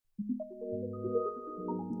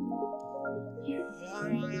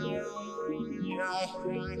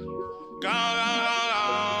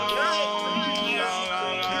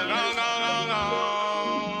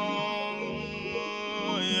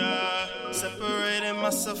Separating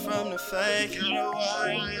myself from the fake.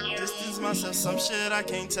 Distance myself, some shit I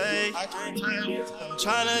can't take. I'm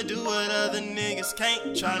tryna do what other niggas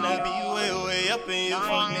can't. Tryna be way up in you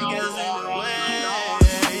fuck niggas in the way.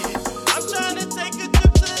 I'm tryna take a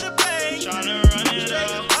trip to the bank. Tryna run it up.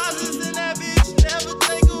 Deposits in that bitch, never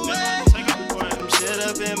take away. Some shit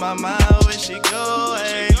up in my mind, where she go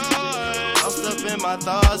away. Lost up in my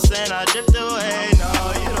thoughts and I drift away.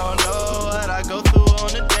 No, you don't know what I go through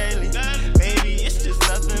on the daily. Maybe it's just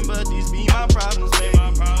nothing, but these be my problems, baby.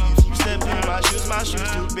 If you step in my shoes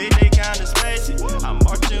too big, they kinda spacey. I'm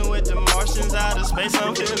marching with the Martians out of space,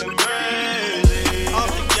 I'm feeling crazy. Off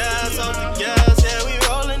the gas, yeah, we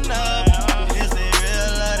rolling up. Is they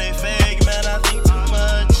real or they fake, man, I think too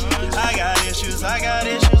much. I got issues,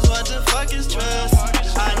 what the fuck is trust?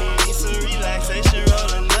 I need some relaxation,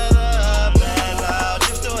 roll another up, and I'll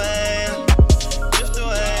drift away, drift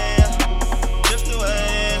away, drift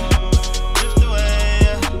away, drift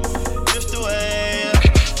away, drift away,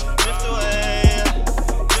 drift away,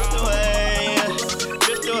 drift away,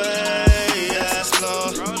 drift away.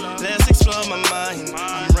 Let's explore my mind.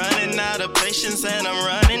 I'm running out of patience and I'm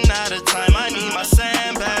running out of time. I need my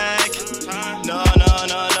sand back. No,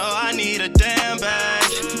 I need a damn bag.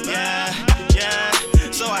 Yeah.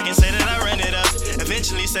 So I can say that I ran it up.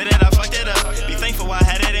 Eventually say that I fucked it up. Be thankful I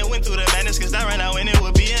had it and went through the madness, cause that right now and it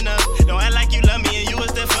would be enough. Don't act like you love me and you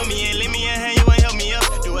was there for me. Ain't leave me in hand, you ain't help me up.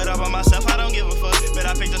 Do it all by myself, I don't give a fuck. But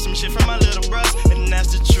I picked up some shit from my little bruh, and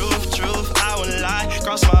that's the truth. I wouldn't lie,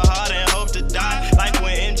 cross my heart and hope to die. Like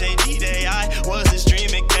when MJD Day I was this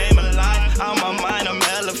dream, it came alive. On my mind, I'm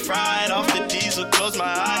hella fried. Off the diesel, close my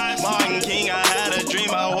eyes. Martin King, I had a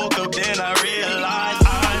dream, I woke up.